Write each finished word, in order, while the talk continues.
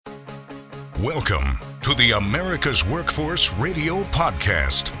Welcome to the America's Workforce Radio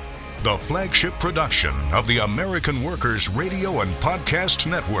Podcast, the flagship production of the American Workers Radio and Podcast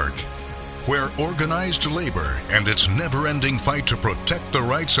Network, where organized labor and its never-ending fight to protect the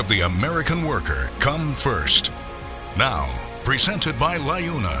rights of the American worker come first. Now, presented by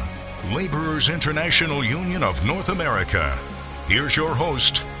LIUNA, Laborers International Union of North America. Here's your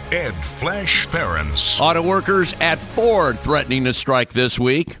host, Ed Flash Ferens. Auto workers at Ford threatening to strike this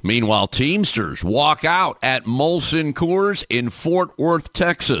week. Meanwhile, Teamsters walk out at Molson Coors in Fort Worth,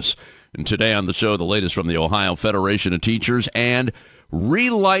 Texas. And today on the show, the latest from the Ohio Federation of Teachers and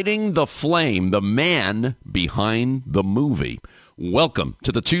Relighting the Flame, the man behind the movie. Welcome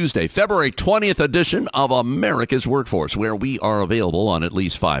to the Tuesday, February 20th edition of America's Workforce, where we are available on at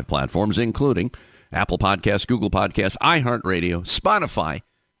least 5 platforms, including Apple Podcasts, Google Podcasts, iHeartRadio, Spotify,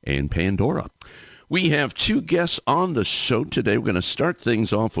 and Pandora. We have 2 guests on the show today. We're going to start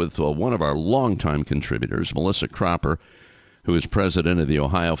things off with one of our longtime contributors, Melissa Cropper, who is president of the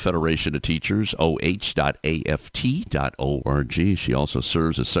Ohio Federation of Teachers, oh.aft.org. She also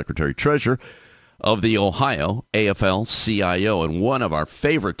serves as secretary-treasurer of the Ohio AFL-CIO. And one of our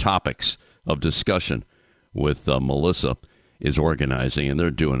favorite topics of discussion with Melissa is organizing, and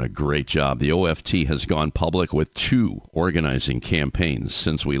they're doing a great job. The OFT has gone public with 2 organizing campaigns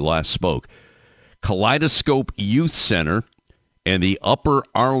since we last spoke. Kaleidoscope Youth Center and the Upper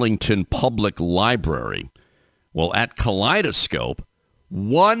Arlington Public Library. Well, at Kaleidoscope,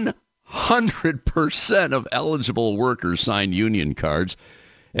 100% of eligible workers signed union cards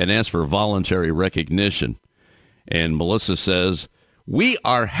and asked for voluntary recognition. And Melissa says, we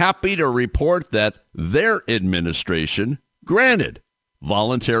are happy to report that their administration granted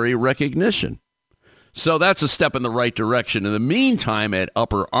voluntary recognition. So that's a step in the right direction. In the meantime, at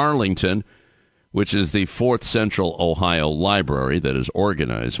Upper Arlington, which is the 4th Central Ohio Library that is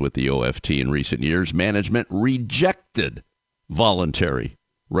organized with the OFT in recent years, management rejected voluntary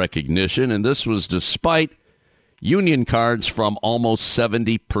recognition, and this was despite union cards from almost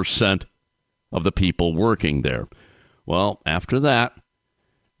 70% of the people working there. Well, after that,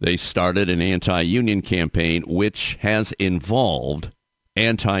 they started an anti-union campaign, which has involved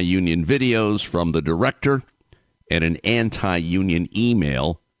anti-union videos from the director and an anti-union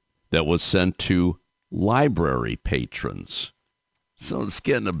email that was sent to library patrons. So it's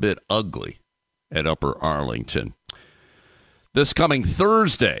getting a bit ugly at Upper Arlington. This coming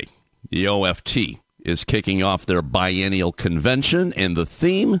Thursday, the OFT is kicking off their biennial convention, and the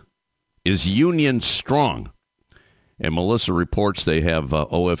theme is Union Strong. And Melissa reports they have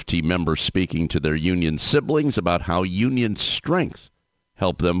OFT members speaking to their union siblings about how union strength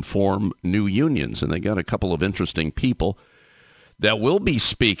helped them form new unions. And they got a couple of interesting people that will be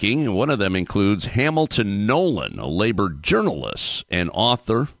speaking. One of them includes Hamilton Nolan, a labor journalist and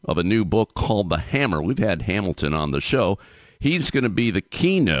author of a new book called The Hammer. We've had Hamilton on the show. He's going to be the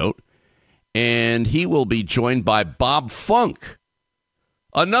keynote, and he will be joined by Bob Funk,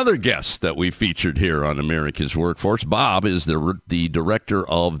 another guest that we featured here on America's Workforce. Bob is the director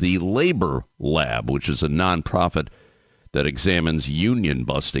of the Labor Lab, which is a nonprofit that examines union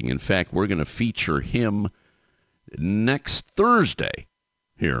busting. In fact, we're going to feature him next Thursday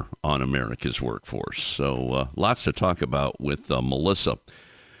here on America's Workforce. So lots to talk about with Melissa.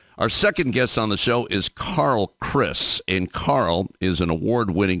 Our second guest on the show is Kriss, and Carl is an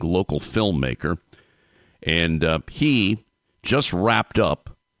award-winning local filmmaker, and he just wrapped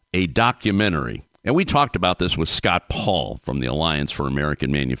up a documentary. And we talked about this with Scott Paul from the Alliance for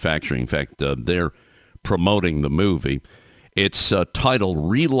American Manufacturing. In fact, they're promoting the movie. It's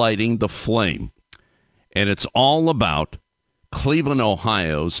titled Relighting the Flame. And it's all about Cleveland,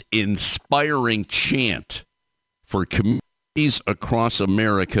 Ohio's inspiring chant for communities across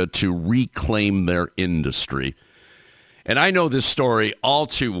America to reclaim their industry. And I know this story all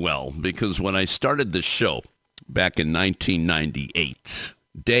too well because when I started the show back in 1998,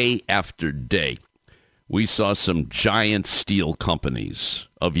 day after day, we saw some giant steel companies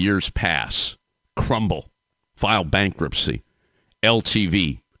of years past crumble, file bankruptcy.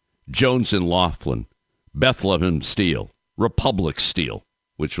 LTV, Jones & Laughlin, Bethlehem Steel, Republic Steel,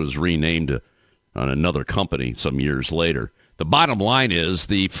 which was renamed on another company some years later. The bottom line is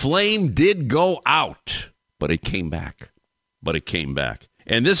the flame did go out, but it came back.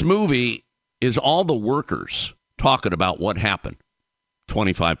 And this movie is all the workers talking about what happened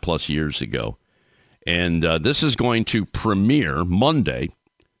 25 plus years ago. And this is going to premiere Monday,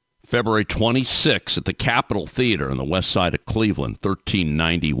 February 26th at the Capitol Theater on the west side of Cleveland,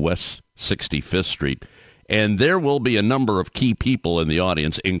 1390 West 65th Street. And there will be a number of key people in the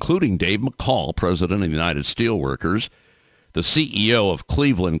audience, including Dave McCall, president of the United Steelworkers, the CEO of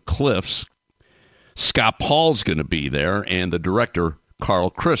Cleveland Cliffs, Scott Paul's going to be there, and the director,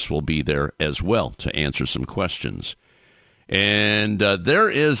 Kriss, will be there as well to answer some questions. And there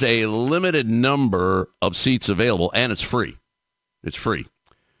is a limited number of seats available, and it's free. It's free.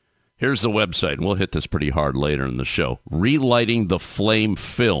 Here's the website, and we'll hit this pretty hard later in the show.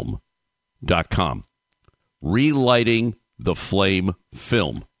 Relightingtheflamefilm.com.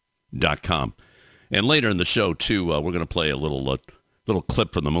 Relightingtheflamefilm.com. And later in the show, too, we're going to play a little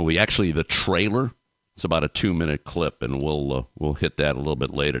clip from the movie. Actually, the trailer. It's about a 2-minute clip, and we'll hit that a little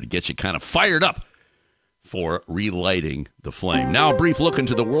bit later to get you kind of fired up for Relighting the Flame. Now, a brief look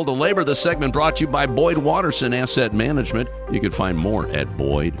into the world of labor. This segment brought to you by Boyd Watterson Asset Management. You can find more at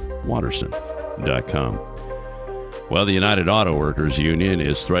boydwatterson.com. Well, the United Auto Workers Union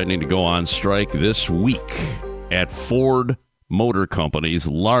is threatening to go on strike this week at Ford Motor Company's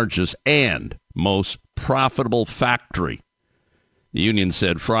largest and most profitable factory. The union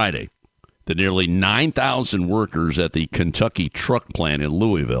said Friday that nearly 9,000 workers at the Kentucky truck plant in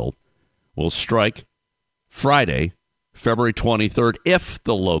Louisville will strike Friday, February 23rd, if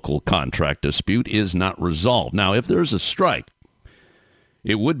the local contract dispute is not resolved. Now, if there's a strike,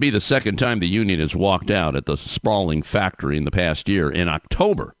 it would be the second time the union has walked out at the sprawling factory in the past year. In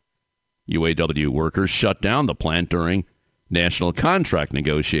October, UAW workers shut down the plant during national contract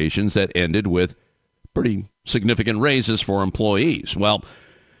negotiations that ended with pretty significant raises for employees. Well,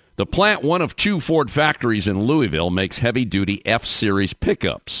 the plant, one of 2 Ford factories in Louisville, makes heavy-duty F-Series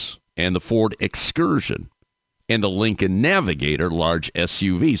pickups and the Ford Excursion and the Lincoln Navigator large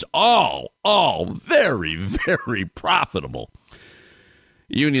SUVs. All very, very profitable.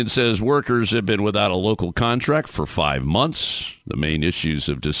 The union says workers have been without a local contract for 5 months. The main issues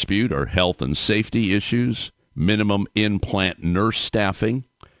of dispute are health and safety issues, minimum in-plant nurse staffing,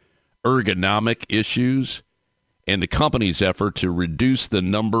 ergonomic issues, and the company's effort to reduce the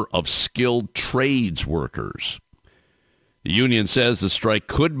number of skilled trades workers. The union says the strike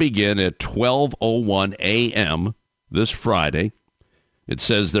could begin at 12:01 a.m. this Friday. It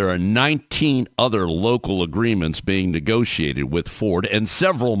says there are 19 other local agreements being negotiated with Ford and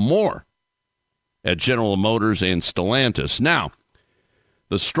several more at General Motors and Stellantis. Now,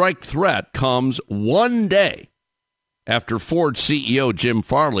 the strike threat comes one day after Ford CEO Jim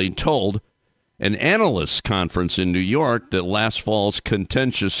Farley told an analyst conference in New York that last fall's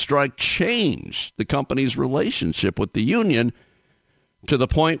contentious strike changed the company's relationship with the union to the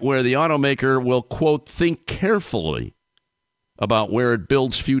point where the automaker will, quote, think carefully about where it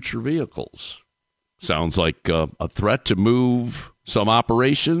builds future vehicles. Sounds like a threat to move some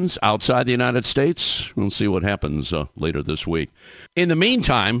operations outside the United States. We'll see what happens later this week. In the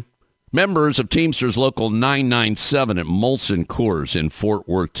meantime, members of Teamsters Local 997 at Molson Coors in Fort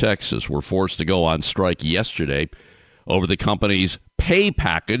Worth, Texas, were forced to go on strike yesterday over the company's pay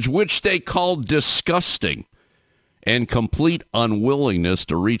package, which they called disgusting, and complete unwillingness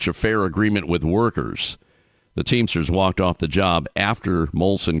to reach a fair agreement with workers. The Teamsters walked off the job after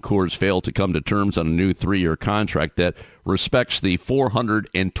Molson Coors failed to come to terms on a new 3-year contract that respects the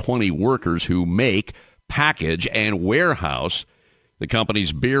 420 workers who make, package, and warehouse the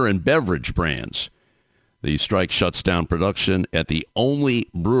company's beer and beverage brands. The strike shuts down production at the only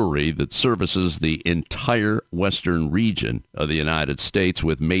brewery that services the entire western region of the United States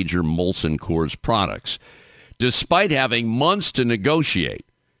with major Molson Coors products. Despite having months to negotiate,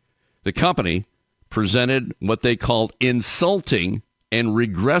 the company presented what they called insulting and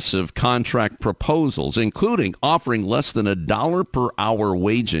regressive contract proposals, including offering less than $1 per hour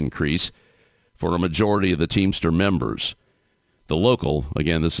wage increase for a majority of the Teamster members. The local,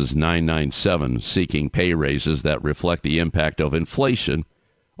 again, this is 997, seeking pay raises that reflect the impact of inflation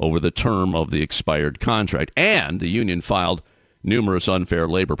over the term of the expired contract. And the union filed numerous unfair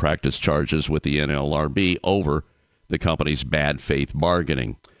labor practice charges with the NLRB over the company's bad faith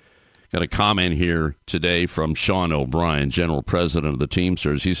bargaining. Got a comment here today from Sean O'Brien, General President of the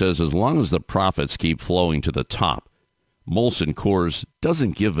Teamsters. He says, as long as the profits keep flowing to the top, Molson Coors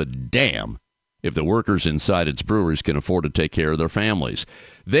doesn't give a damn if the workers inside its breweries can afford to take care of their families.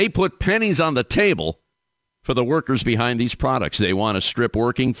 They put pennies on the table for the workers behind these products. They want to strip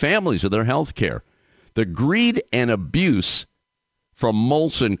working families of their health care. The greed and abuse from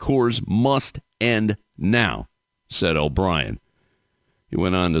Molson Coors must end now, said O'Brien. He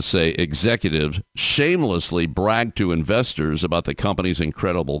went on to say executives shamelessly brag to investors about the company's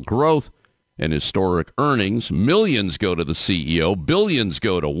incredible growth and historic earnings. Millions go to the CEO, billions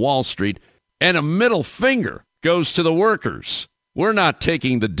go to Wall Street, and a middle finger goes to the workers. We're not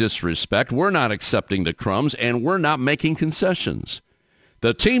taking the disrespect, we're not accepting the crumbs, and we're not making concessions.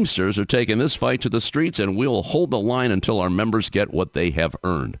 The Teamsters are taking this fight to the streets, and we'll hold the line until our members get what they have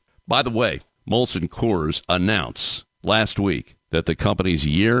earned. By the way, Molson Coors announced last week that the company's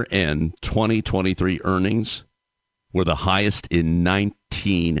year-end 2023 earnings were the highest in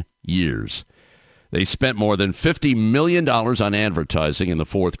 19 years. They spent more than $50 million on advertising in the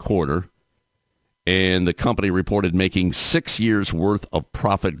fourth quarter, and the company reported making 6 years' worth of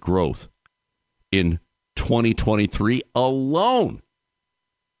profit growth in 2023 alone.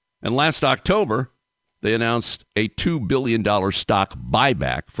 And last October, they announced a $2 billion stock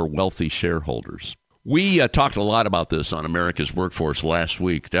buyback for wealthy shareholders. We talked a lot about this on America's Workforce last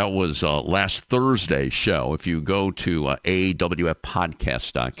week. That was last Thursday's show. If you go to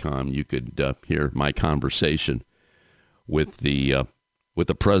awfpodcast.com, you could hear my conversation with the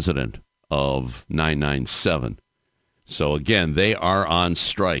president of 997. So again, they are on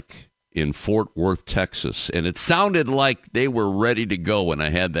strike in Fort Worth, Texas. And it sounded like they were ready to go when I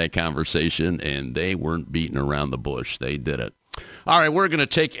had that conversation, and they weren't beating around the bush. They did it. All right, we're going to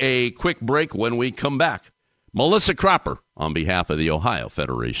take a quick break. When we come back, Melissa Cropper on behalf of the Ohio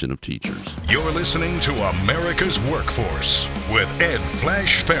Federation of Teachers. You're listening to America's Workforce with Ed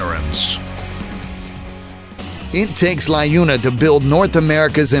Flash Ferens. It takes LIUNA to build North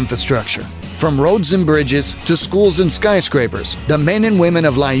America's infrastructure. From roads and bridges to schools and skyscrapers, the men and women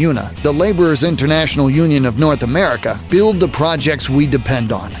of LIUNA, the Laborers International Union of North America, build the projects we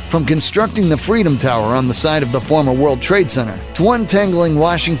depend on. From constructing the Freedom Tower on the site of the former World Trade Center to untangling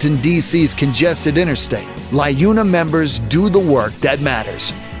Washington, D.C.'s congested interstate, LIUNA members do the work that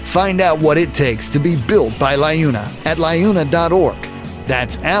matters. Find out what it takes to be built by LIUNA at liuna.org.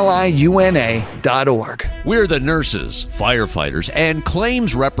 That's liuna.org. We're the nurses, firefighters, and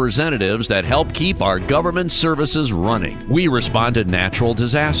claims representatives that help keep our government services running. We respond to natural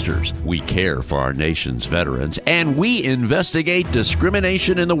disasters. We care for our nation's veterans, and we investigate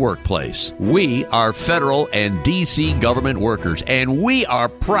discrimination in the workplace. We are federal and D.C. government workers, and we are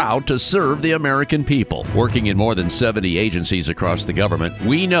proud to serve the American people. Working in more than 70 agencies across the government,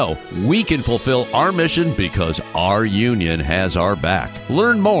 we know we can fulfill our mission because our union has our back.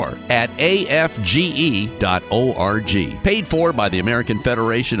 Learn more at afge.org. Paid for by the American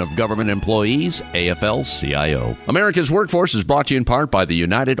Federation of Government Employees, AFL-CIO. America's Workforce is brought to you in part by the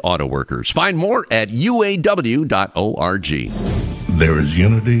United Auto Workers. Find more at uaw.org. There is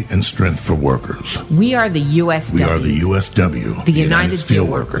unity and strength for workers. We are the USW. We are the USW. The United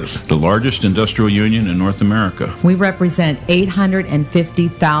Steelworkers. The largest industrial union in North America. We represent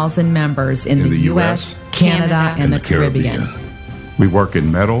 850,000 members in the U.S., Canada, and the Caribbean. We work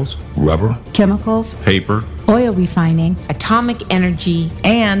in metals, rubber, chemicals, paper, oil refining, atomic energy,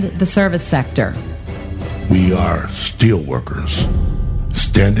 and the service sector. We are steelworkers,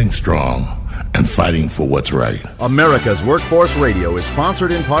 standing strong and fighting for what's right. America's Workforce Radio is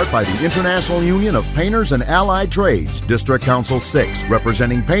sponsored in part by the International Union of Painters and Allied Trades, District Council 6,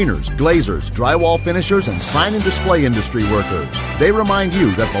 representing painters, glazers, drywall finishers, and sign and display industry workers. They remind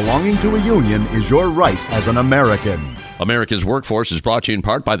you that belonging to a union is your right as an American. America's Workforce is brought to you in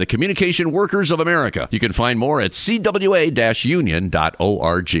part by the Communication Workers of America. You can find more at cwa-union.org.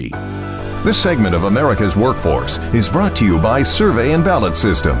 This segment of America's Workforce is brought to you by Survey and Ballot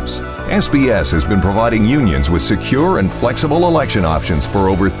Systems. SBS has been providing unions with secure and flexible election options for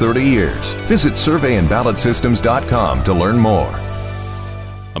over 30 years. Visit surveyandballotsystems.com to learn more.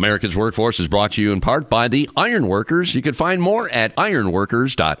 America's Workforce is brought to you in part by the Iron Workers. You can find more at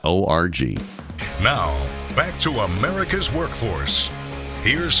ironworkers.org. Now, back to America's Workforce.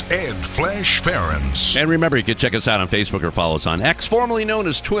 Here's Ed Flash Ferens. And remember, you can check us out on Facebook or follow us on X, formerly known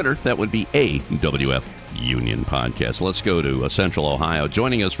as Twitter. That would be AWF Union Podcast. Let's go to Central Ohio.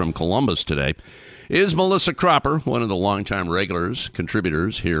 Joining us from Columbus today is Melissa Cropper, one of the longtime regulars,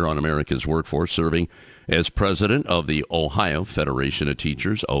 contributors here on America's Workforce, serving as president of the Ohio Federation of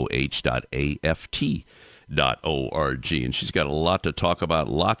Teachers, oh.aft.org. And she's got a lot to talk about,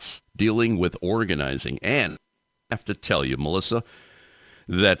 lots dealing with organizing. And I have to tell you, Melissa,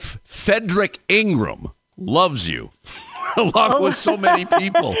 that Frederick Ingram loves you, along with so many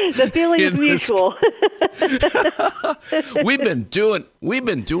people. The feeling is mutual. We've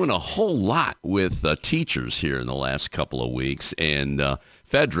been doing a whole lot with teachers here in the last couple of weeks, and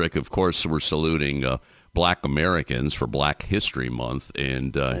Frederick, of course, we're saluting Black Americans for Black History Month,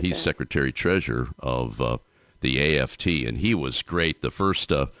 and he's Secretary Treasurer of the AFT, and he was great. The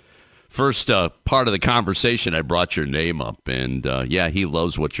first part of the conversation, I brought your name up, and he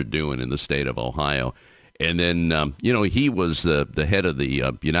loves what you're doing in the state of Ohio. And then, he was the head of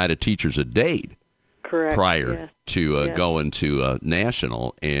the United Teachers of Dade. Correct. Prior to going to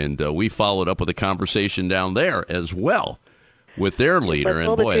national, and we followed up with a conversation down there as well with their leader. I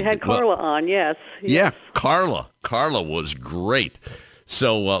told that you had Carla on, yes. Yeah, Carla was great.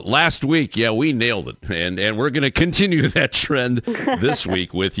 So last week, we nailed it, and we're going to continue that trend this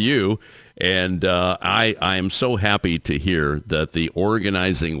week with you. And I am so happy to hear that the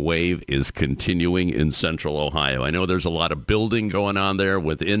organizing wave is continuing in Central Ohio. I know there's a lot of building going on there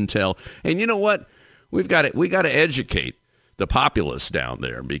with Intel, and you know what? We got to educate the populace down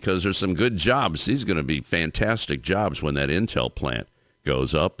there because there's some good jobs. These are going to be fantastic jobs when that Intel plant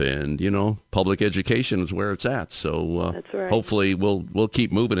goes up, and public education is where it's at. So That's right. Hopefully we'll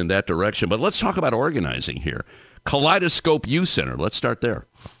keep moving in that direction. But let's talk about organizing here. Kaleidoscope Youth Center. Let's start there.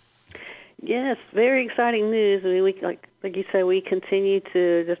 Yes, very exciting news. I mean, we like you said, we continue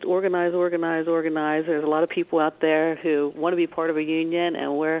to just organize. There's a lot of people out there who want to be part of a union,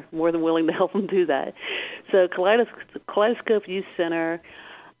 and we're more than willing to help them do that. So Kaleidoscope Youth Center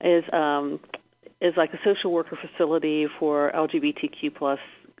is like a social worker facility for LGBTQ plus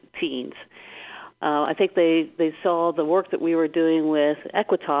teens. I think they saw the work that we were doing with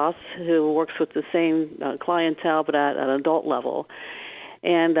Equitas, who works with the same clientele but at an adult level,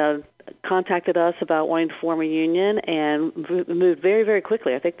 and contacted us about wanting to form a union, and moved very, very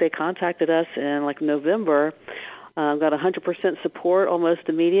quickly. I think they contacted us in November, got 100% support almost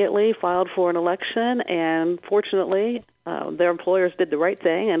immediately, filed for an election, and fortunately their employers did the right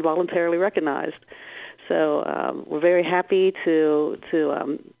thing and voluntarily recognized. So we're very happy to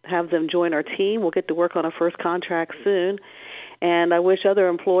have them join our team. We'll get to work on our first contract soon. And I wish other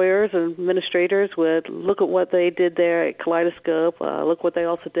employers and administrators would look at what they did there at Kaleidoscope, look what they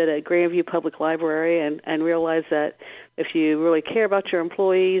also did at Grandview Public Library, and realize that if you really care about your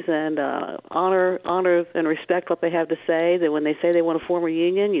employees and honor and respect what they have to say, that when they say they want to form a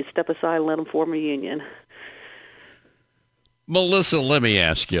union, you step aside and let them form a union. Melissa, let me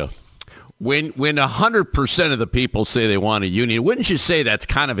ask you. When 100% of the people say they want a union, wouldn't you say that's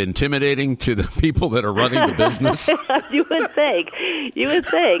kind of intimidating to the people that are running the business? You would think,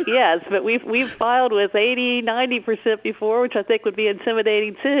 yes. But we've filed with 80, 90% before, which I think would be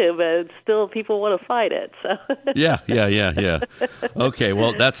intimidating too. But still, people want to fight it. So. Yeah. Okay,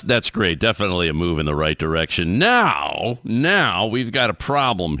 well, that's great. Definitely a move in the right direction. Now we've got a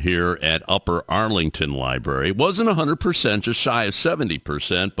problem here at Upper Arlington Library. It wasn't 100%, just shy of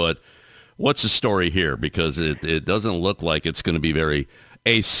 70%, but what's the story here? Because it doesn't look like it's going to be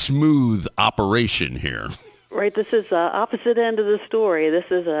a smooth operation here. Right. This is opposite end of the story. This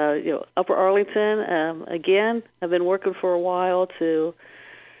is Upper Arlington. Again, I've been working for a while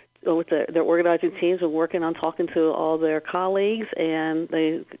with their organizing teams. Been working on talking to all their colleagues, and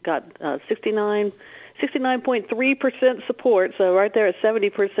they got 69.3% support. So right there at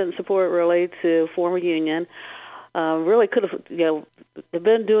 70% support, really, to form a union. Really could have, they've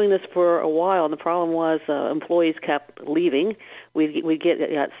been doing this for a while, and the problem was employees kept leaving. We'd get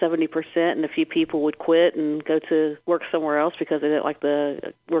at 70%, and a few people would quit and go to work somewhere else because they didn't like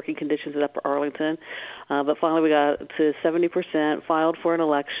the working conditions at Upper Arlington. But finally we got to 70%, filed for an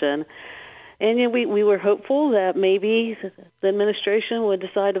election. And we were hopeful that maybe the administration would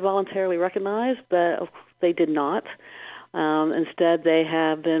decide to voluntarily recognize, but they did not. Instead, they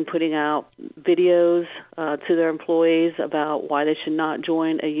have been putting out videos to their employees about why they should not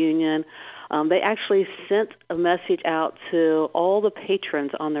join a union. They actually sent a message out to all the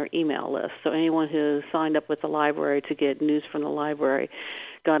patrons on their email list. So anyone who signed up with the library to get news from the library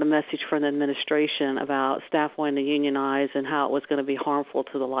got a message from the administration about staff wanting to unionize and how it was going to be harmful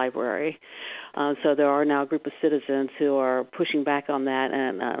to the library. So there are now a group of citizens who are pushing back on that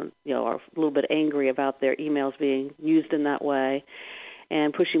and are a little bit angry about their emails being used in that way,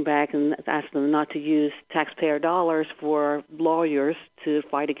 and pushing back and asking them not to use taxpayer dollars for lawyers to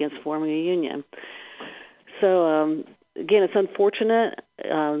fight against forming a union. So again, it's unfortunate.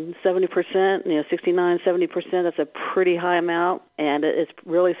 70%, 69, 70%, that's a pretty high amount, and it's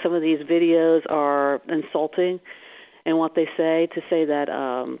really, some of these videos are insulting in what they say, to say that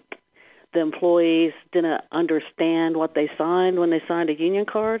the employees didn't understand what they signed when they signed a union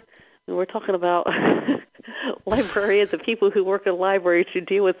card. And we're talking about librarians and people who work in libraries who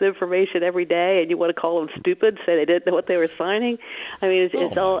deal with information every day, and you want to call them stupid, say they didn't know what they were signing? I mean,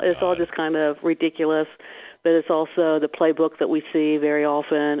 it's all just kind of ridiculous. But it's also the playbook that we see very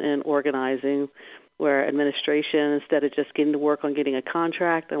often in organizing, where administration, instead of just getting to work on getting a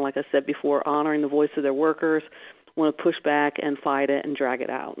contract and, like I said before, honoring the voice of their workers, want to push back and fight it and drag it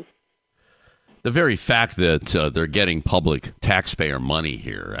out. The very fact that they're getting public taxpayer money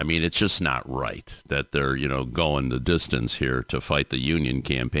here, I mean, it's just not right that they're, going the distance here to fight the union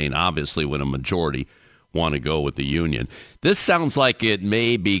campaign. Obviously, when a majority want to go with the union. This sounds like it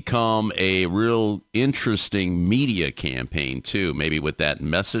may become a real interesting media campaign, too, maybe with that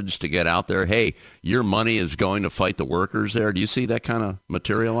message to get out there, hey, your money is going to fight the workers there. Do you see that kind of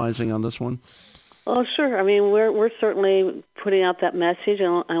materializing on this one? Oh, sure. I mean, we're certainly putting out that message,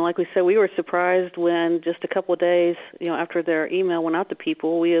 and like we said, we were surprised when just a couple of days, after their email went out to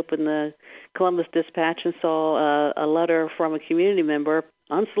people, we opened the Columbus Dispatch and saw a letter from a community member,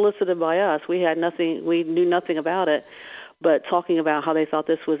 unsolicited by us. We knew nothing about it, but talking about how they thought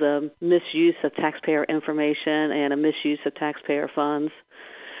this was a misuse of taxpayer information and a misuse of taxpayer funds.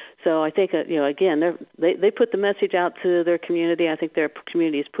 So I think, again, they put the message out to their community. I think their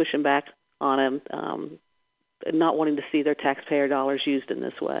community is pushing back on them, not wanting to see their taxpayer dollars used in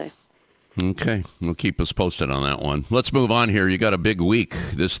this way. Okay. We'll keep us posted on that one. Let's move on here. You got a big week.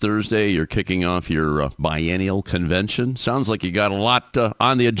 This Thursday, you're kicking off your biennial convention. Sounds like you got a lot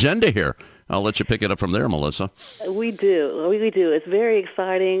on the agenda here. I'll let you pick it up from there, Melissa. We do. It's very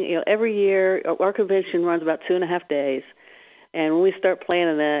exciting. Every year, our convention runs about 2.5 days. And when we start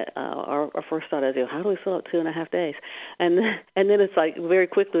planning it, our first thought is, how do we fill up 2.5 days? And then it's like very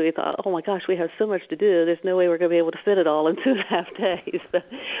quickly we thought, oh my gosh, we have so much to do. There's no way we're going to be able to fit it all in 2.5 days.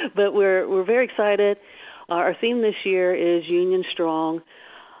 But we're very excited. Our theme this year is Union Strong,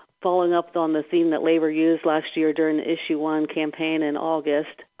 following up on the theme that Labor used last year during the Issue 1 campaign in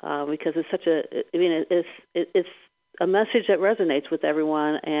August, because it's such it's a message that resonates with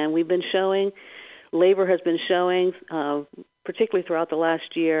everyone, and we've been showing. Labor has been showing, particularly throughout the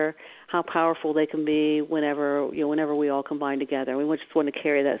last year, how powerful they can be whenever we all combine together. We just want to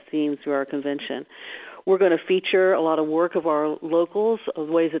carry that theme through our convention. We're going to feature a lot of work of our locals, of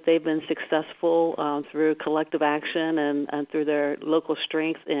ways that they've been successful through collective action and through their local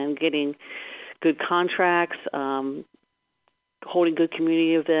strength in getting good contracts, holding good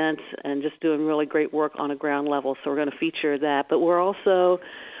community events, and just doing really great work on a ground level. So we're going to feature that. But we're also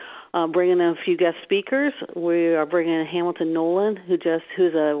bringing in a few guest speakers. We are bringing in Hamilton Nolan,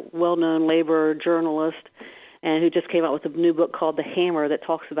 who's a well-known labor journalist, and who just came out with a new book called The Hammer that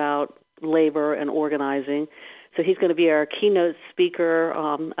talks about labor and organizing. So he's going to be our keynote speaker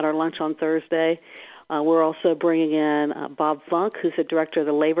at our lunch on Thursday. We're also bringing in Bob Funk, who's the director of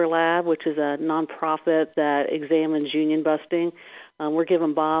the Labor Lab, which is a nonprofit that examines union busting. We're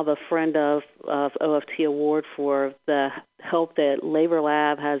giving Bob a Friend of OFT award for the help that Labor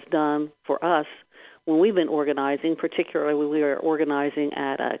Lab has done for us when we've been organizing, particularly when we were organizing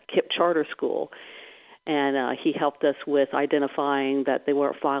at a KIPP charter school. And he helped us with identifying that they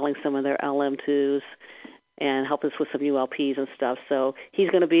weren't filing some of their LM2s and help us with some ULPs and stuff. So he's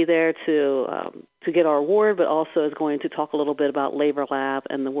going to be there to get our award, but also is going to talk a little bit about Labor Lab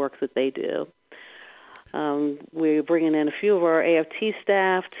and the work that they do. We're bringing in a few of our AFT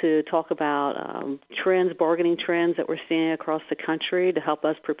staff to talk about bargaining trends that we're seeing across the country to help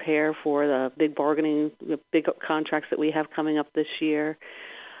us prepare for the big contracts that we have coming up this year.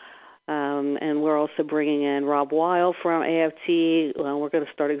 And we're also bringing in Rob Weil from AFT. We're going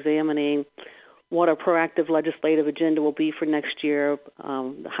to start examining what our proactive legislative agenda will be for next year,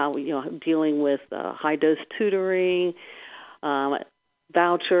 how dealing with high-dose tutoring,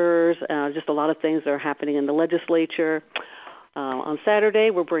 vouchers, just a lot of things that are happening in the legislature. On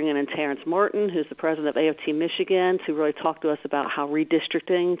Saturday, we're bringing in Terrence Martin, who's the president of AFT Michigan, to really talk to us about how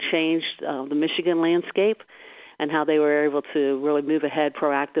redistricting changed the Michigan landscape and how they were able to really move ahead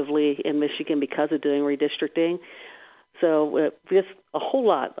proactively in Michigan because of doing redistricting. So just a whole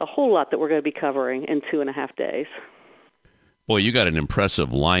lot that we're going to be covering in 2.5 days. Boy, you got an impressive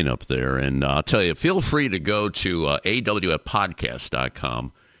lineup there. And I'll tell you, feel free to go to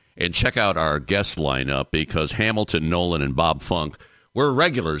awfpodcast.com and check out our guest lineup, because Hamilton Nolan and Bob Funk, we're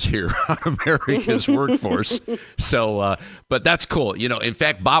regulars here on America's Workforce. So, but that's cool. In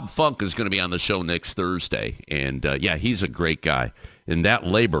fact, Bob Funk is going to be on the show next Thursday. And he's a great guy. In that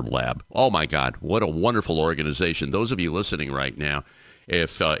Labor Lab, oh my God, what a wonderful organization. Those of you listening right now,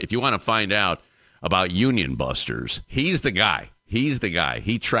 if you want to find out about union busters, he's the guy.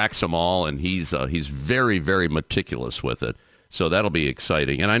 He tracks them all, and he's very, very meticulous with it. So that'll be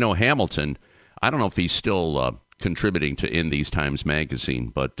exciting. And I know Hamilton, I don't know if he's still contributing to In These Times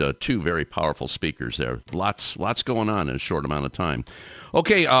magazine, but two very powerful speakers there. Lots going on in a short amount of time.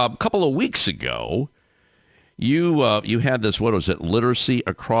 Okay, a couple of weeks ago, you had this, what was it, Literacy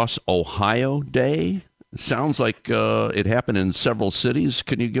Across Ohio Day? Sounds like it happened in several cities.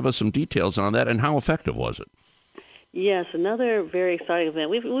 Can you give us some details on that, and how effective was it? Yes, another very exciting event.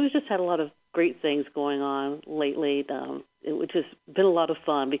 We've just had a lot of great things going on lately. which has been a lot of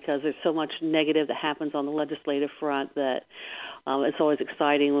fun because there's so much negative that happens on the legislative front that it's always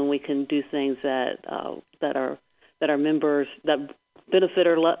exciting when we can do things that our members, that benefit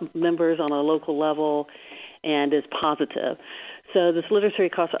our members on a local level and is positive. So this Literacy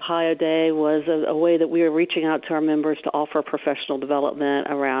Across Ohio Day was a way that we were reaching out to our members to offer professional development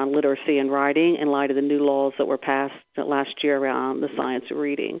around literacy and writing in light of the new laws that were passed last year around the science of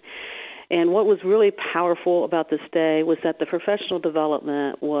reading. And what was really powerful about this day was that the professional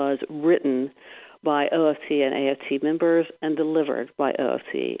development was written by OFT and AFT members and delivered by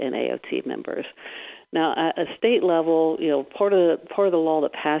OFT and AFT members. Now, at a state level, part of the law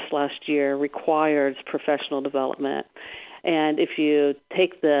that passed last year requires professional development. And if you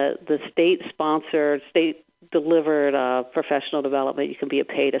take the state-sponsored, state-delivered professional development, you can be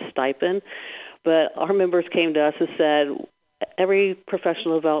paid a stipend. But our members came to us and said, every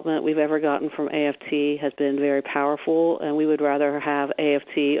professional development we've ever gotten from AFT has been very powerful, and we would rather have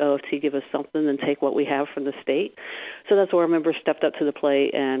OFT give us something than take what we have from the state. So that's where our members stepped up to the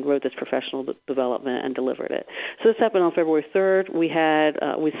plate and wrote this professional development and delivered it. So this happened on February 3rd.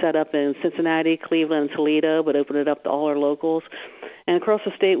 We set up in Cincinnati, Cleveland, and Toledo, but opened it up to all our locals. And across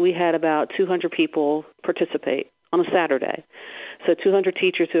the state, we had about 200 people participate on a Saturday. So 200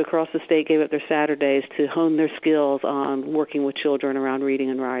 teachers who across the state gave up their Saturdays to hone their skills on working with children around reading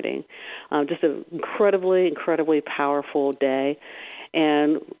and writing. Just an incredibly, incredibly powerful day.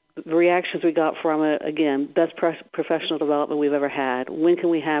 And the reactions we got from it, again, best professional development we've ever had. When can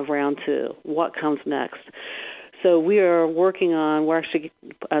we have round 2? What comes next? So we are working on, we're actually,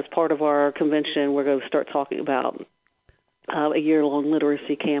 as part of our convention, we're going to start talking about a year-long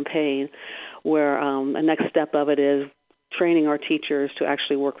literacy campaign where a next step of it is training our teachers to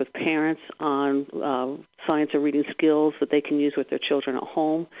actually work with parents on science of reading skills that they can use with their children at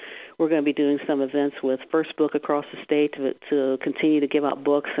home. We're going to be doing some events with First Book across the state to continue to give out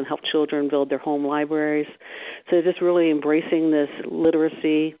books and help children build their home libraries. So just really embracing this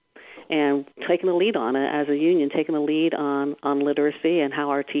literacy and taking the lead on it as a union, taking the lead on literacy and how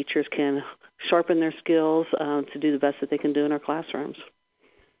our teachers can sharpen their skills to do the best that they can do in our classrooms.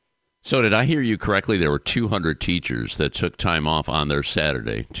 So did I hear you correctly? There were 200 teachers that took time off on their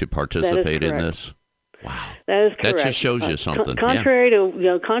Saturday to participate in this? Wow. That is correct. That just shows you something. Contrary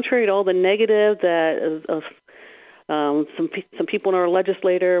to all the negative that some people in our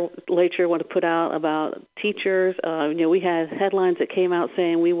legislature want to put out about teachers, we had headlines that came out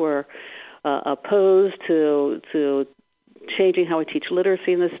saying we were opposed to changing how we teach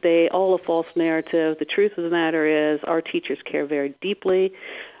literacy in the state, all a false narrative. The truth of the matter is our teachers care very deeply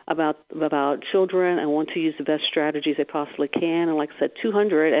about children and want to use the best strategies they possibly can. And like I said,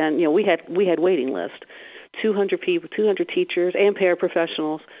 200, and we had waiting list, 200 people, 200 teachers and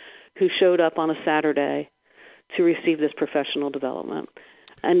paraprofessionals who showed up on a Saturday to receive this professional development.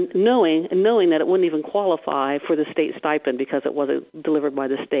 And knowing that it wouldn't even qualify for the state stipend because it wasn't delivered by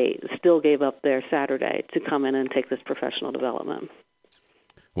the state, still gave up their Saturday to come in and take this professional development.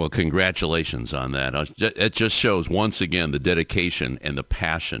 Well, congratulations on that. It just shows, once again, the dedication and the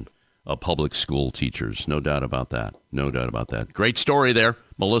passion of public school teachers. No doubt about that. No doubt about that. Great story there.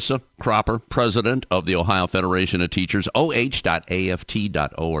 Melissa Cropper, president of the Ohio Federation of Teachers.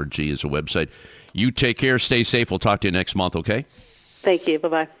 oh.aft.org is a website. You take care. Stay safe. We'll talk to you next month, okay? Thank you.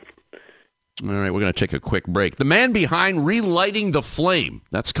 Bye-bye. All right, we're going to take a quick break. The man behind Relighting the Flame.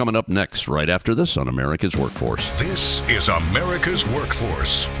 That's coming up next, right after this on America's Workforce. This is America's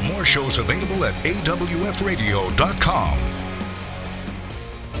Workforce. More shows available at awfradio.com.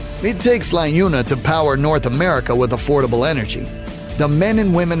 It takes LiUNA to power North America with affordable energy. The men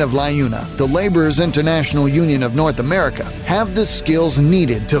and women of LiUNA, the Laborers International Union of North America, have the skills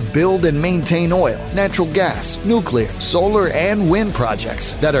needed to build and maintain oil, natural gas, nuclear, solar, and wind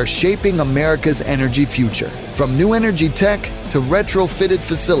projects that are shaping America's energy future. From new energy tech to retrofitted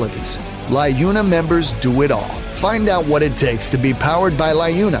facilities, LiUNA members do it all. Find out what it takes to be powered by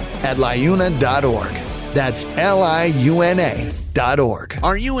LiUNA at liuna.org. That's LIUNA.org.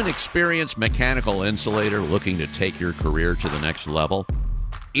 Are you an experienced mechanical insulator looking to take your career to the next level?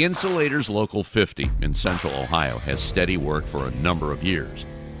 Insulators Local 50 in Central Ohio has steady work for a number of years.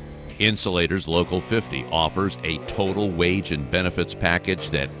 Insulators Local 50 offers a total wage and benefits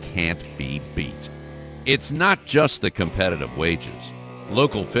package that can't be beat. It's not just the competitive wages.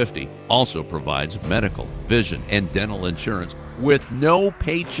 Local 50 also provides medical, vision, and dental insurance with no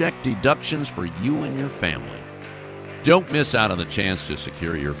paycheck deductions for you and your family. Don't miss out on the chance to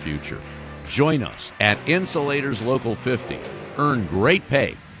secure your future. Join us at Insulators Local 50. Earn great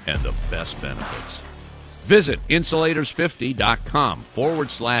pay and the best benefits. Visit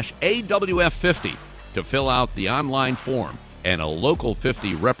insulators50.com/AWF50 to fill out the online form, and a Local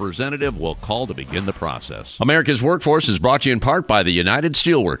 50 representative will call to begin the process. America's Workforce is brought to you in part by the United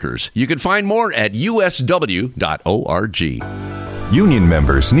Steelworkers. You can find more at usw.org. Union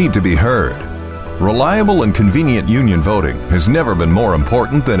members need to be heard. Reliable and convenient union voting has never been more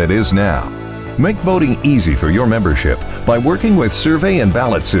important than it is now. Make voting easy for your membership by working with survey and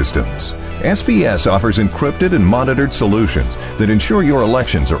ballot systems. SBS offers encrypted and monitored solutions that ensure your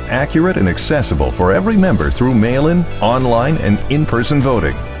elections are accurate and accessible for every member through mail-in, online, and in-person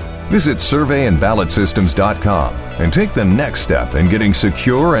voting. Visit surveyandballotsystems.com and take the next step in getting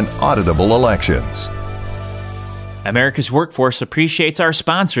secure and auditable elections. America's Workforce appreciates our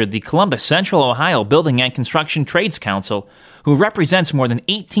sponsor, the Columbus Central Ohio Building and Construction Trades Council, who represents more than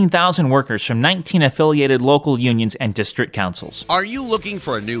 18,000 workers from 19 affiliated local unions and district councils. Are you looking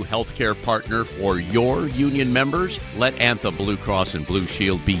for a new healthcare partner for your union members? Let Anthem Blue Cross and Blue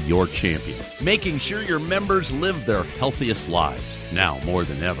Shield be your champion, making sure your members live their healthiest lives. Now more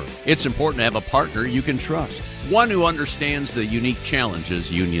than ever, it's important to have a partner you can trust, one who understands the unique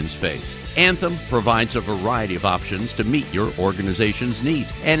challenges unions face. Anthem provides a variety of options to meet your organization's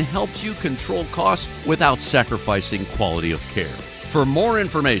needs and helps you control costs without sacrificing quality of care. For more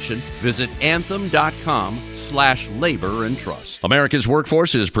information, visit anthem.com/labor and trust. America's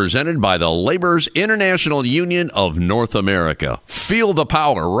Workforce is presented by the Laborers International Union of North America. Feel the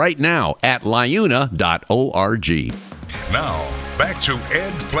power right now at liuna.org. Now, back to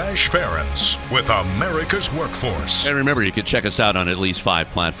Ed Flash Ferens with America's Workforce. And remember, you can check us out on at least 5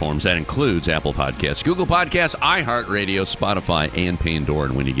 platforms. That includes Apple Podcasts, Google Podcasts, iHeartRadio, Spotify, and Pandora.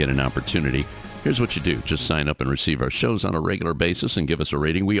 And when you get an opportunity, here's what you do. Just sign up and receive our shows on a regular basis and give us a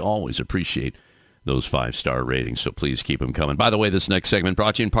rating. We always appreciate those 5-star ratings, so please keep them coming. By the way, this next segment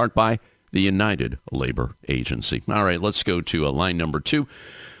brought to you in part by the United Labor Agency. All right, let's go to line number 2.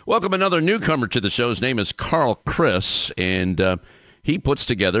 Welcome another newcomer to the show. His name is Kriss, and he puts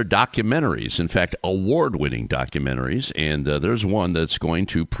together documentaries, in fact, award-winning documentaries, and there's one that's going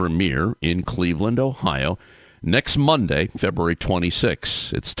to premiere in Cleveland, Ohio, next Monday, February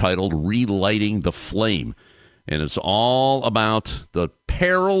 26. It's titled Relighting the Flame, and it's all about the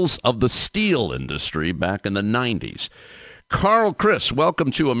perils of the steel industry back in the 90s. Kriss,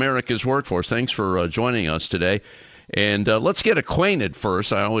 welcome to America's Workforce. Thanks for joining us today. And let's get acquainted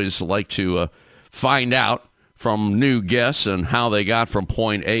first. I always like to find out from new guests and how they got from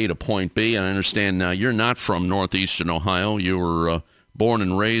point A to point B. And I understand now you're not from northeastern Ohio. You were born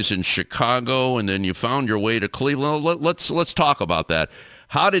and raised in Chicago, and then you found your way to Cleveland. Let's talk about that.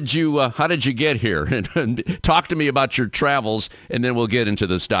 How did you get here? And talk to me about your travels, and then we'll get into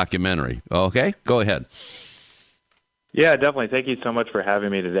this documentary. Okay, go ahead. Yeah, definitely. Thank you so much for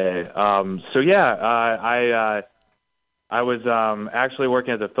having me today. I was actually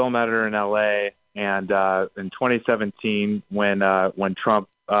working as a film editor in LA, and in 2017, when Trump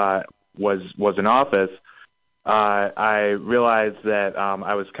was in office, I realized that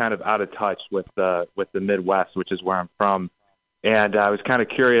I was kind of out of touch with the Midwest, which is where I'm from, and I was kind of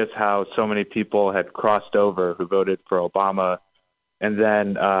curious how so many people had crossed over who voted for Obama and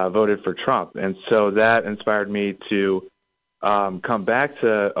then voted for Trump, and so that inspired me to come back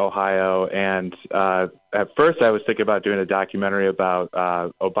to Ohio, and at first I was thinking about doing a documentary about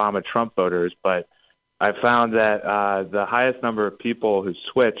Obama-Trump voters, but I found that the highest number of people who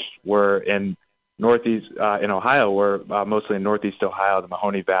switched were in Northeast in Ohio, were mostly in Northeast Ohio, the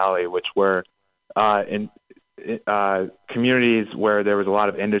Mahoney Valley, which were in communities where there was a lot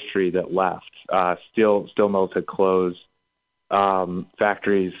of industry that left. Steel mills had closed.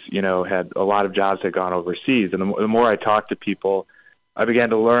 Factories, had a lot of jobs had gone overseas. And the more I talked to people, I began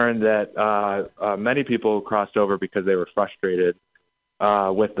to learn that many people crossed over because they were frustrated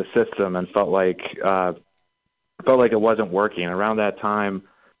with the system and felt like it wasn't working. Around that time,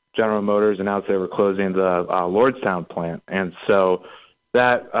 General Motors announced they were closing the Lordstown plant. And so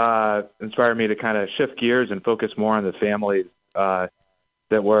that inspired me to kind of shift gears and focus more on the families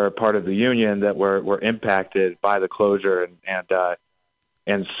that were part of the union that were impacted by the closure, and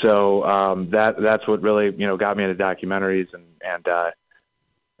so that's what really got me into documentaries and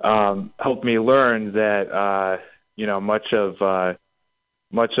helped me learn that much of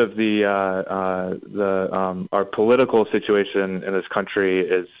the our political situation in this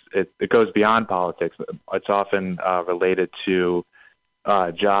country it goes beyond politics. It's often related to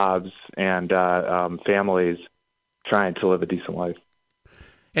jobs and families trying to live a decent life.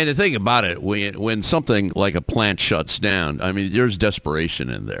 And the thing about it, when something like a plant shuts down, I mean, there's desperation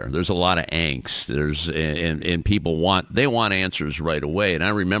in there. There's a lot of angst. And people want answers right away. And I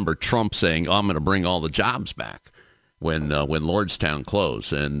remember Trump saying, "Oh, I'm going to bring all the jobs back," when Lordstown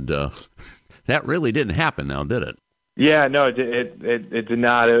closed. And that really didn't happen now, did it? Yeah, no, it did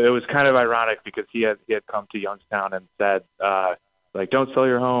not. It was kind of ironic because he had come to Youngstown and said, don't sell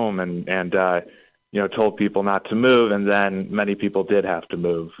your home, and told people not to move, and then many people did have to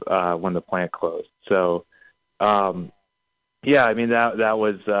move when the plant closed. So, I mean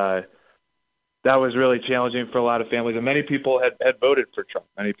that was really challenging for a lot of families, and many people had voted for Trump.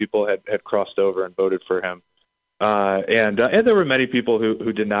 Many people had crossed over and voted for him, and there were many people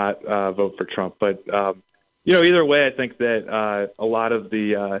who did not vote for Trump. But either way, I think that a lot of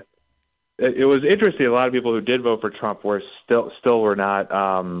the it was interesting. A lot of people who did vote for Trump were still were not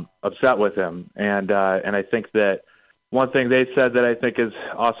upset with him, and I think that one thing they said that I think is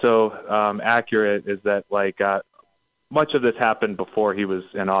also accurate is that much of this happened before he was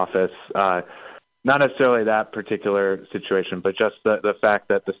in office. Not necessarily that particular situation, but just the fact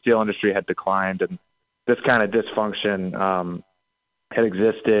that the steel industry had declined and this kind of dysfunction had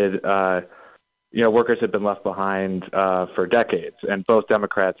existed. Workers have been left behind for decades, and both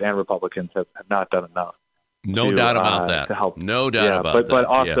Democrats and Republicans have not done enough. No doubt about that. To help. No doubt about that. But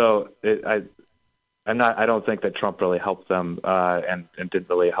also, I don't think that Trump really helped them and didn't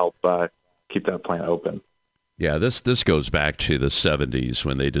really help keep that plant open. Yeah, this goes back to the 70s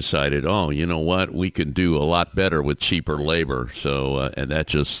when they decided, oh, you know what, we can do a lot better with cheaper labor. So, and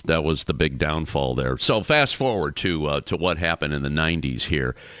that was the big downfall there. So fast forward to what happened in the 90s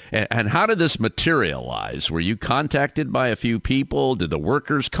here. And how did this materialize? Were you contacted by a few people? Did the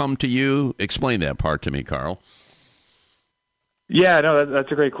workers come to you? Explain that part to me, Carl. Yeah, no,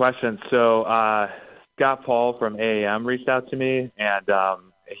 that's a great question. So Scott Paul from AAM reached out to me, and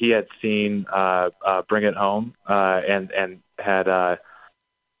he had seen Bring It Home and had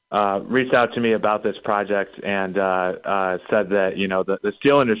reached out to me about this project and said that the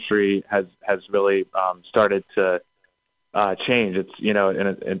steel industry has really started to change. It's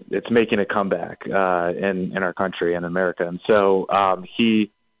and it's making a comeback in our country in America, and so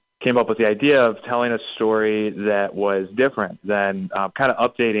he came up with the idea of telling a story that was different than kind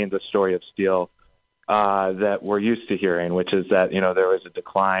of updating the story of steel that we're used to hearing, which is that, there was a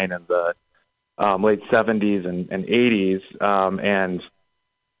decline in the late 70s and 80s. And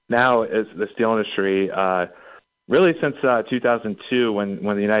now as the steel industry, really since 2002, when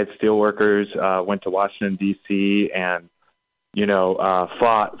the United Steelworkers went to Washington, D.C. and,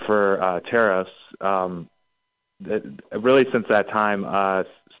 fought for tariffs, really since that time,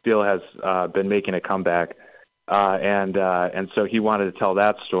 steel has been making a comeback. And so he wanted to tell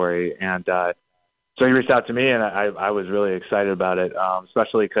that story. And so he reached out to me, and I was really excited about it,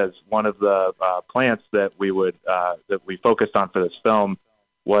 especially because one of the plants that we focused on for this film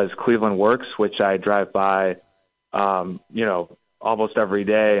was Cleveland Works, which I drive by, almost every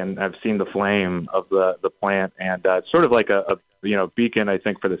day, and I've seen the flame of the plant, and it's sort of like a beacon, I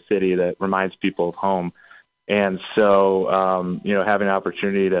think, for the city that reminds people of home. And so, having an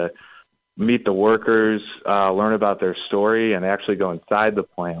opportunity to meet the workers, learn about their story, and actually go inside the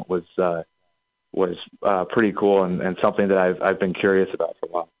plant was pretty cool and something that I've been curious about for a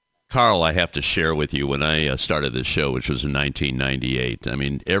while. Carl, I have to share with you, when I started this show, which was in 1998, I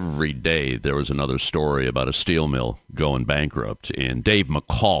mean, every day there was another story about a steel mill going bankrupt. And Dave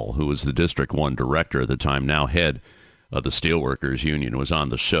McCall, who was the District 1 director at the time, now head of the Steelworkers Union, was on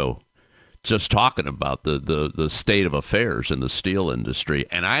the show just talking about the state of affairs in the steel industry.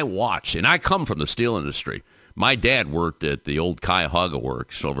 And I watched, and I come from the steel industry. My dad worked at the old Cuyahoga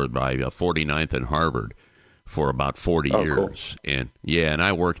Works over by 49th and Harvard for about 40 years. Cool. And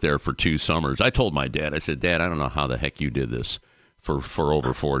I worked there for 2 summers. I told my dad, I said, Dad, I don't know how the heck you did this for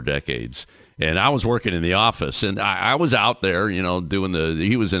over 4 decades. And I was working in the office, and I was out there, doing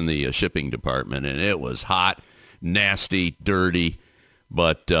he was in the shipping department, and it was hot, nasty, dirty,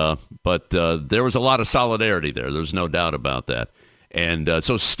 but there was a lot of solidarity there. There's no doubt about that. And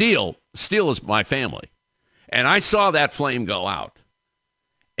so steel is my family. And I saw that flame go out.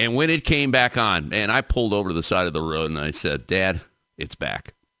 And when it came back on, man, I pulled over to the side of the road and I said, Dad, it's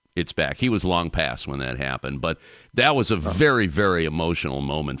back. It's back. He was long past when that happened. But that was a very, very emotional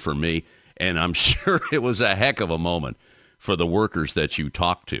moment for me. And I'm sure it was a heck of a moment for the workers that you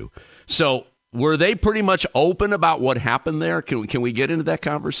talked to. So were they pretty much open about what happened there? Can we get into that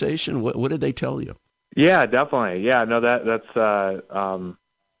conversation? What did they tell you? Yeah, definitely. Yeah, no, that's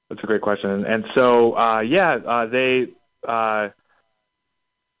a great question. And so,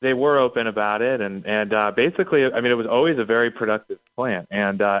 they were open about it. And basically, I mean, it was always a very productive plant.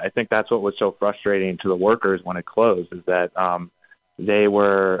 And I think that's what was so frustrating to the workers when it closed, is that they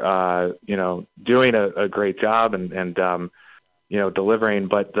were, doing a great job and delivering.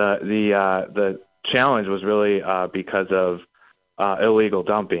 But the challenge was really because of illegal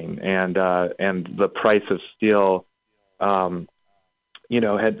dumping, and the price of steel, had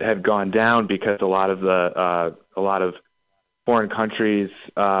gone down because a lot of foreign countries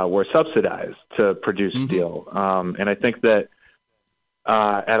were subsidized to produce steel, and I think that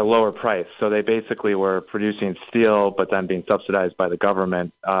at a lower price. So they basically were producing steel, but then being subsidized by the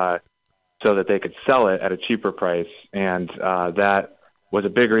government so that they could sell it at a cheaper price, and that was a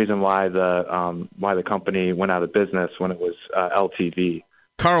big reason why the company went out of business when it was LTV.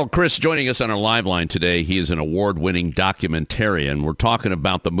 Carl Kriss joining us on our live line today. He is an award-winning documentarian. We're talking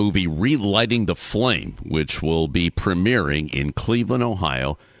about the movie Relighting the Flame, which will be premiering in Cleveland,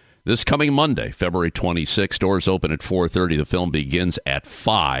 Ohio, this coming Monday, February 26th. Doors open at 4:30. The film begins at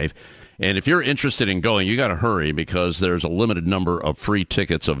 5. And if you're interested in going, you got to hurry because there's a limited number of free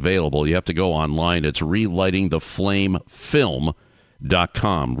tickets available. You have to go online. It's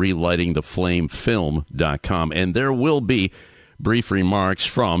relightingtheflamefilm.com, relightingtheflamefilm.com. And there will be brief remarks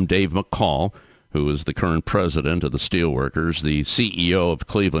from Dave McCall, who is the current president of the Steelworkers, the CEO of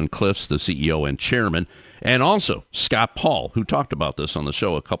Cleveland Cliffs, the CEO and chairman, and also Scott Paul, who talked about this on the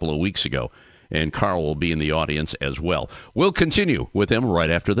show a couple of weeks ago. And Carl will be in the audience as well. We'll continue with him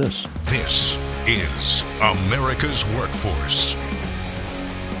right after this. This is America's Workforce.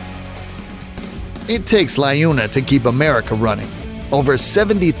 It takes LIUNA to keep America running. Over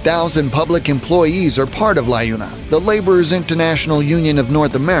 70,000 public employees are part of LIUNA, the Laborers International Union of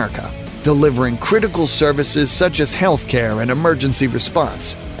North America, delivering critical services such as healthcare and emergency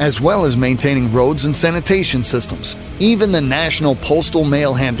response, as well as maintaining roads and sanitation systems. Even the National Postal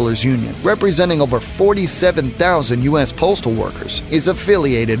Mail Handlers Union, representing over 47,000 U.S. postal workers, is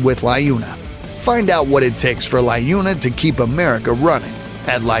affiliated with LIUNA. Find out what it takes for LIUNA to keep America running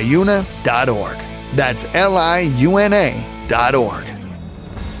at liuna.org. That's LIUNA.org.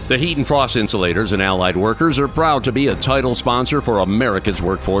 The Heat and Frost Insulators and Allied Workers are proud to be a title sponsor for America's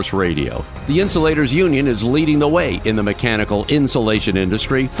Workforce Radio. The Insulators Union is leading the way in the mechanical insulation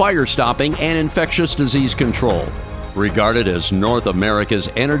industry, fire stopping, and infectious disease control. Regarded as North America's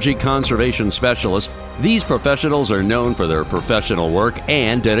energy conservation specialists, these professionals are known for their professional work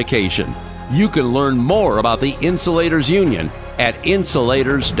and dedication. You can learn more about the Insulators Union at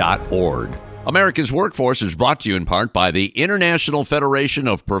insulators.org. America's Workforce is brought to you in part by the International Federation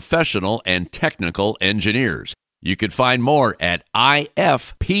of Professional and Technical Engineers. You can find more at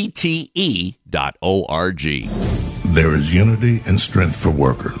ifpte.org. There is unity and strength for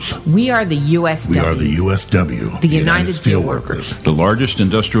workers. We are the USW. We are the USW. The United Steelworkers. The largest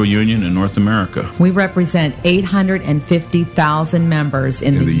industrial union in North America. We represent 850,000 members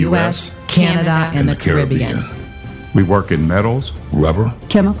in the U.S., Canada, and the Caribbean. We work in metals, rubber,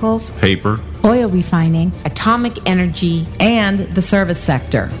 chemicals, paper, oil refining, atomic energy, and the service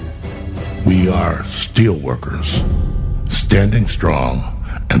sector. We are steelworkers, standing strong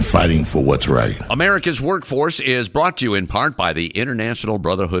and fighting for what's right. America's Workforce is brought to you in part by the International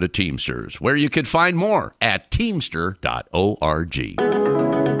Brotherhood of Teamsters, where you can find more at teamster.org.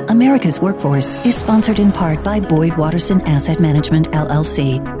 America's Workforce is sponsored in part by Boyd Watterson Asset Management,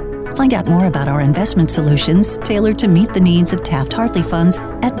 LLC. Find out more about our investment solutions tailored to meet the needs of Taft-Hartley funds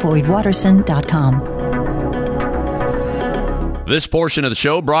at boydwatterson.com. This portion of the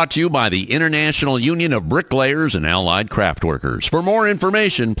show brought to you by the International Union of Bricklayers and Allied Craftworkers. For more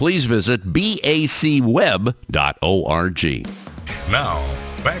information, please visit bacweb.org. Now,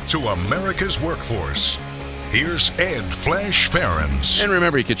 back to America's Workforce. Here's Ed Flash Ferens. And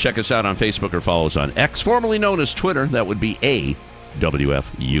remember, you can check us out on Facebook or follow us on X, formerly known as Twitter. That would be WF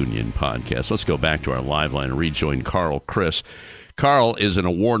Union Podcast. Let's go back to our live line and rejoin Carl Kriss. Carl is an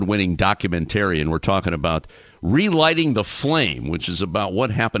award-winning documentarian. We're talking about Relighting the Flame, which is about what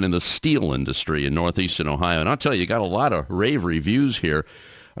happened in the steel industry in northeastern Ohio. And I'll tell you, you got a lot of rave reviews here.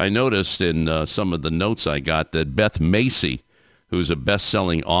 I noticed in some of the notes I got that Beth Macy, who's a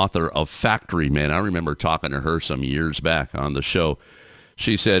best-selling author of Factory Man, I remember talking to her some years back on the show.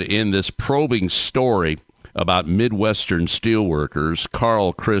 She said, in this probing story about Midwestern steelworkers,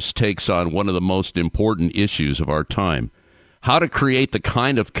 Carl Kriss takes on one of the most important issues of our time: how to create the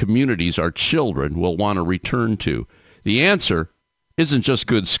kind of communities our children will want to return to. The answer isn't just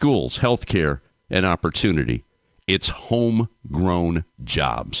good schools, healthcare, and opportunity. It's homegrown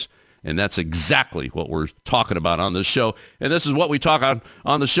jobs. And that's exactly what we're talking about on this show. And this is what we talk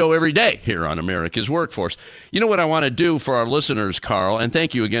on the show every day here on America's Workforce. You know what I want to do for our listeners, Carl, and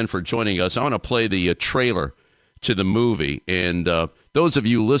thank you again for joining us. I want to play the trailer to the movie. And those of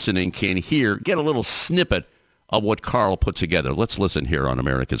you listening can get a little snippet of what Carl put together. Let's listen here on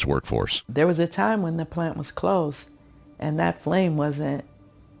America's Workforce. There was a time when the plant was closed and that flame wasn't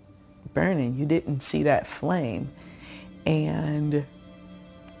burning. You didn't see that flame. And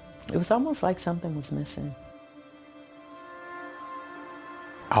it was almost like something was missing.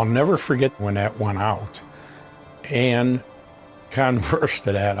 I'll never forget when that went out. And converse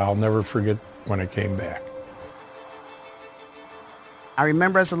to that, I'll never forget when it came back. I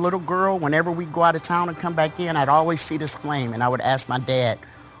remember as a little girl, whenever we go out of town and come back in, I'd always see this flame, and I would ask my dad,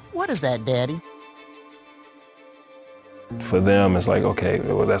 "What is that, Daddy?" For them, it's like, okay,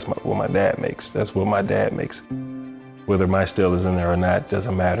 well, that's what my dad makes. That's what my dad makes. Whether my steel is in there or not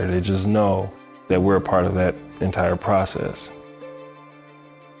doesn't matter. They just know that we're a part of that entire process.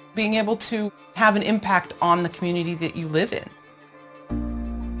 Being able to have an impact on the community that you live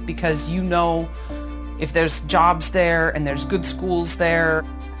in. Because you know if there's jobs there and there's good schools there,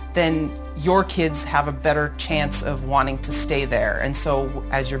 then your kids have a better chance of wanting to stay there. And so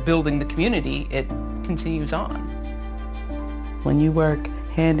as you're building the community, it continues on. When you work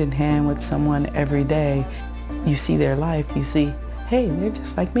hand in hand with someone every day, you see their life, you see, hey, they're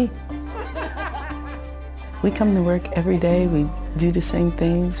just like me. We come to work every day, we do the same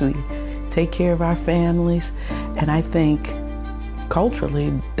things, we take care of our families, and I think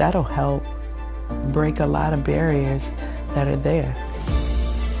culturally that'll help break a lot of barriers that are there.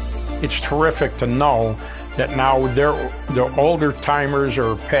 It's terrific to know that now the older timers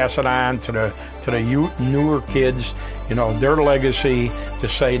are passing on to the newer kids, you know, their legacy to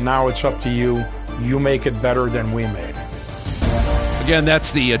say, now it's up to you. You make it better than we made it. Again,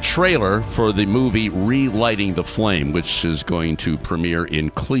 that's the trailer for the movie Relighting the Flame, which is going to premiere in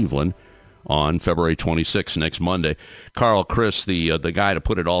Cleveland on February 26th, next Monday. Carl Kriss, the guy to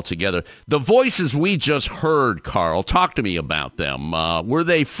put it all together. The voices we just heard, Carl, talk to me about them. Were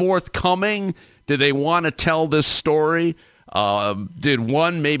they forthcoming? Did they want to tell this story? Did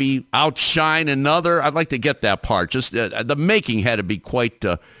one maybe outshine another? I'd like to get that part. Just the making had to be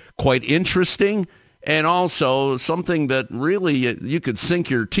quite interesting, and also something that really you could sink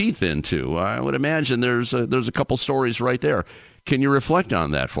your teeth into. I would imagine there's a couple stories right there. Can you reflect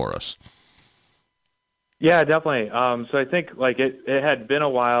on that for us? Yeah, definitely. So I think like it had been a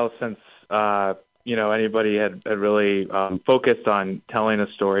while since anybody had really focused on telling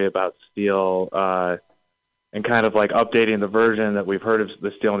a story about steel and kind of like updating the version that we've heard of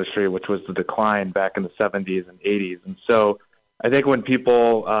the steel industry, which was the decline back in the 70s and 80s. And so I think when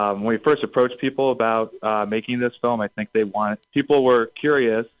when we first approached people about making this film, I think people were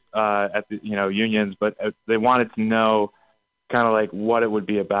curious at the unions, but they wanted to know kind of like what it would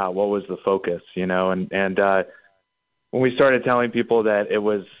be about, what was the focus, and when we started telling people that it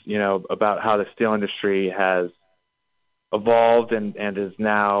was, about how the steel industry has evolved and is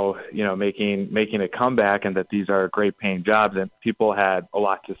now, making a comeback, and that these are great paying jobs, and people had a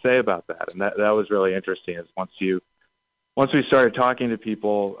lot to say about that. And that was really interesting, is once we started talking to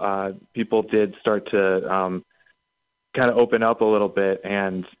people, people did start to kind of open up a little bit,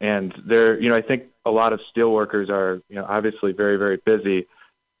 and there, I think a lot of steel workers are, obviously very, very busy.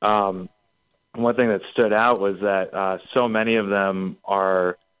 One thing that stood out was that so many of them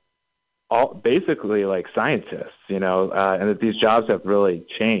are all basically like scientists, and that these jobs have really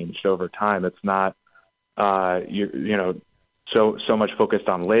changed over time. It's not, so much focused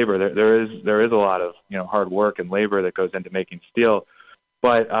on labor. There is a lot of, hard work and labor that goes into making steel.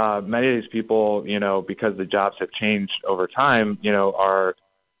 But many of these people, because the jobs have changed over time, are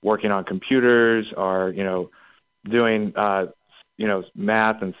working on computers, are, doing,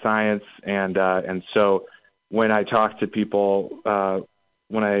 math and science. And so when I talked to people,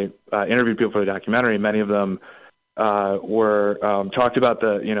 when I interviewed people for the documentary, many of them were talked about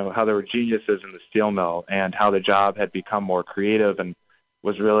how there were geniuses in the steel mill and how the job had become more creative and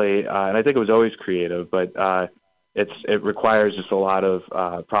was really, and I think it was always creative, but it requires just a lot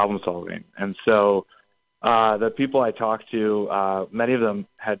of problem solving. And so the people I talked to, many of them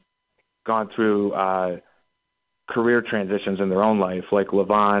had gone through career transitions in their own life, like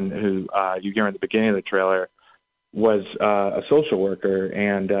Levon, who you hear in the beginning of the trailer, was a social worker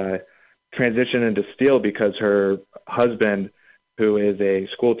and transitioned into steel because her husband, who is a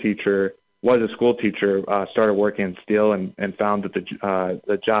school teacher, started working in steel and found that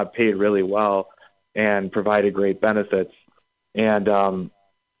the job paid really well and provided great benefits. And what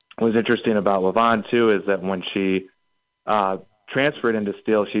was interesting about Levon, too, is that when she transferred into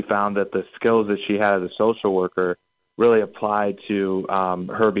steel, she found that the skills that she had as a social worker really applied to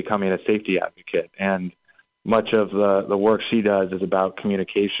her becoming a safety advocate. And much of the work she does is about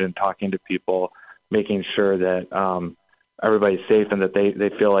communication, talking to people, making sure that everybody's safe and that they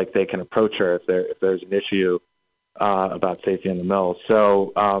feel like they can approach her if there's an issue about safety in the mill.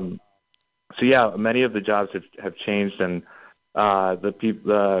 So yeah, many of the jobs have changed, and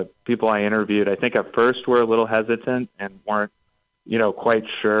the people I interviewed, I think at first were a little hesitant and weren't, quite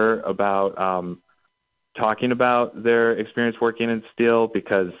sure about talking about their experience working in steel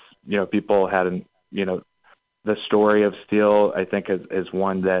because, people hadn't, the story of steel, I think, is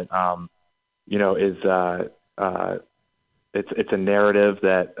one that, it's a narrative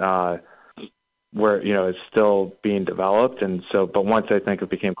that where, is still being developed. And so, but once I think it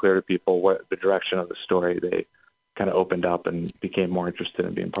became clear to people what the direction of the story, they kind of opened up and became more interested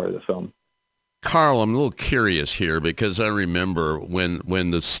in being part of the film. Carl, I'm a little curious here because I remember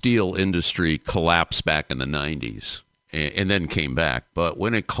when the steel industry collapsed back in the 90s and then came back. But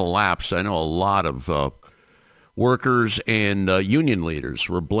when it collapsed, I know a lot of workers and union leaders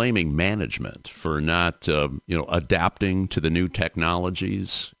were blaming management for not, adapting to the new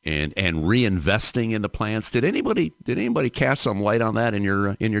technologies and reinvesting in the plants. Did anybody cast some light on that in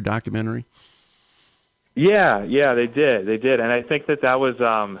your documentary? Yeah, they did. And I think that was,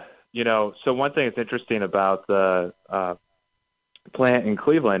 so one thing that's interesting about the plant in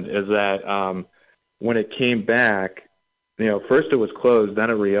Cleveland is that when it came back, first it was closed, then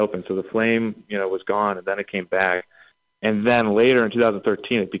it reopened. So the flame, was gone, and then it came back. And then later in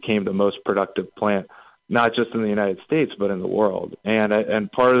 2013, it became the most productive plant, not just in the United States, but in the world.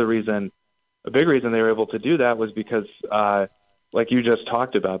 And part of the reason, a big reason they were able to do that was because, like you just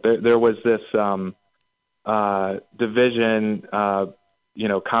talked about, there was this division,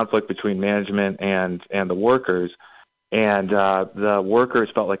 conflict between management and the workers. And the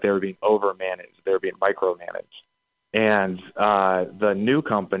workers felt like they were being overmanaged. They were being micromanaged. And the new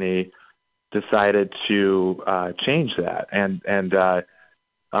company decided to change that and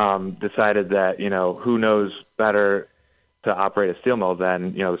decided that, who knows better to operate a steel mill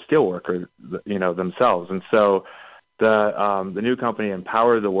than, the steel workers, themselves. And so the new company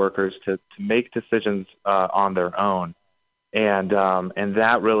empowered the workers to make decisions on their own. And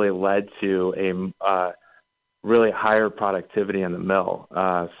that really led to a really higher productivity in the mill.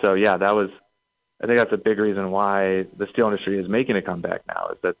 So yeah, I think that's a big reason why the steel industry is making a comeback now.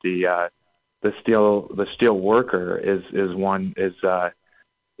 Is that the steel worker is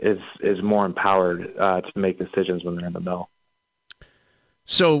more empowered to make decisions when they're in the mill.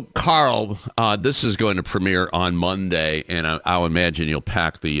 So, Carl, this is going to premiere on Monday, and I'll imagine you'll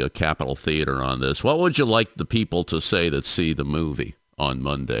pack the Capitol Theater on this. What would you like the people to say that see the movie on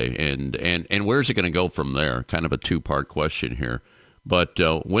Monday, and where's it going to go from there? Kind of a two-part question here. But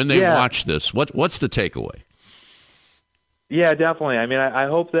when they watch this, what's the takeaway? Yeah, definitely. I mean, I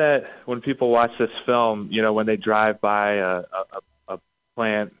hope that when people watch this film, when they drive by a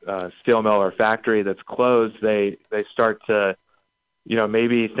plant, steel mill or factory that's closed, they start to,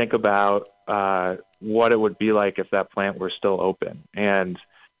 maybe think about what it would be like if that plant were still open, and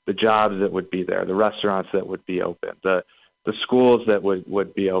the jobs that would be there, the restaurants that would be open, the schools that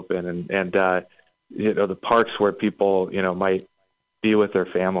would be open, and the parks where people, might be with their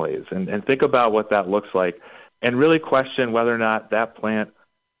families, and think about what that looks like, and really question whether or not that plant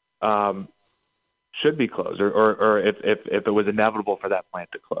should be closed, or if it was inevitable for that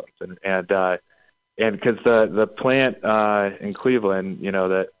plant to close, and because the plant in Cleveland,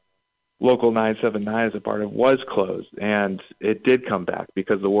 that Local 979 is a part of, was closed, and it did come back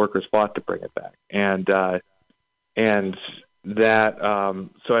because the workers fought to bring it back, and that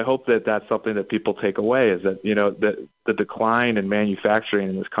so I hope that that's something that people take away, is that that the decline in manufacturing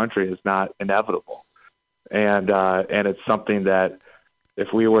in this country is not inevitable, and it's something that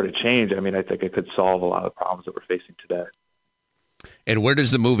if we were to change, I mean, I think it could solve a lot of the problems that we're facing today. And where does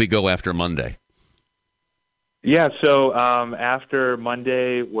the movie go after Monday? Yeah, so after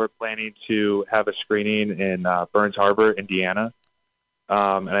Monday, we're planning to have a screening in Burns Harbor, Indiana.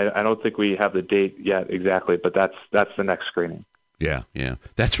 And I don't think we have the date yet exactly, but that's the next screening. Yeah.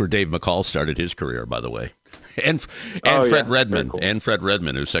 That's where Dave McCall started his career, by the way. And Fred Redmond, cool. And Fred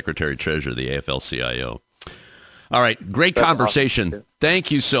Redmond, who's Secretary Treasurer of the AFL-CIO. All right, great conversation. Awesome.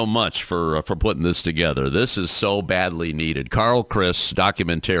 Thank you so much for putting this together. This is so badly needed. Carl Kriss,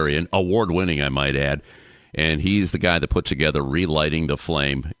 documentarian, award-winning, I might add. And he's the guy that put together Relighting the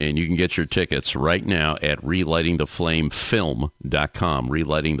Flame. And you can get your tickets right now at relightingtheflamefilm.com.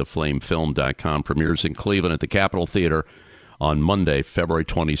 Relightingtheflamefilm.com. Premieres in Cleveland at the Capitol Theater on Monday, February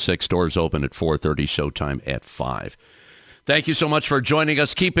 26th. Doors open at 4:30, showtime at 5. Thank you so much for joining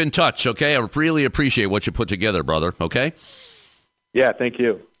us. Keep in touch, okay? I really appreciate what you put together, brother, okay? Yeah, thank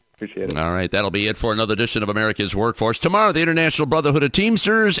you. Appreciate it. All right, that'll be it for another edition of America's Workforce. Tomorrow, the International Brotherhood of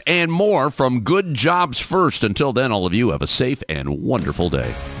Teamsters and more from Good Jobs First. Until then, all of you have a safe and wonderful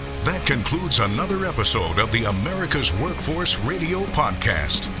day. That concludes another episode of the America's Workforce Radio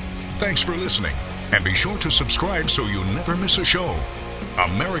Podcast. Thanks for listening. And be sure to subscribe so you never miss a show.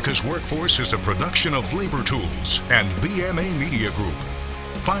 America's Workforce is a production of Labor Tools and BMA Media Group.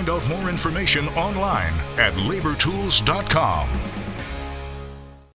 Find out more information online at labortools.com.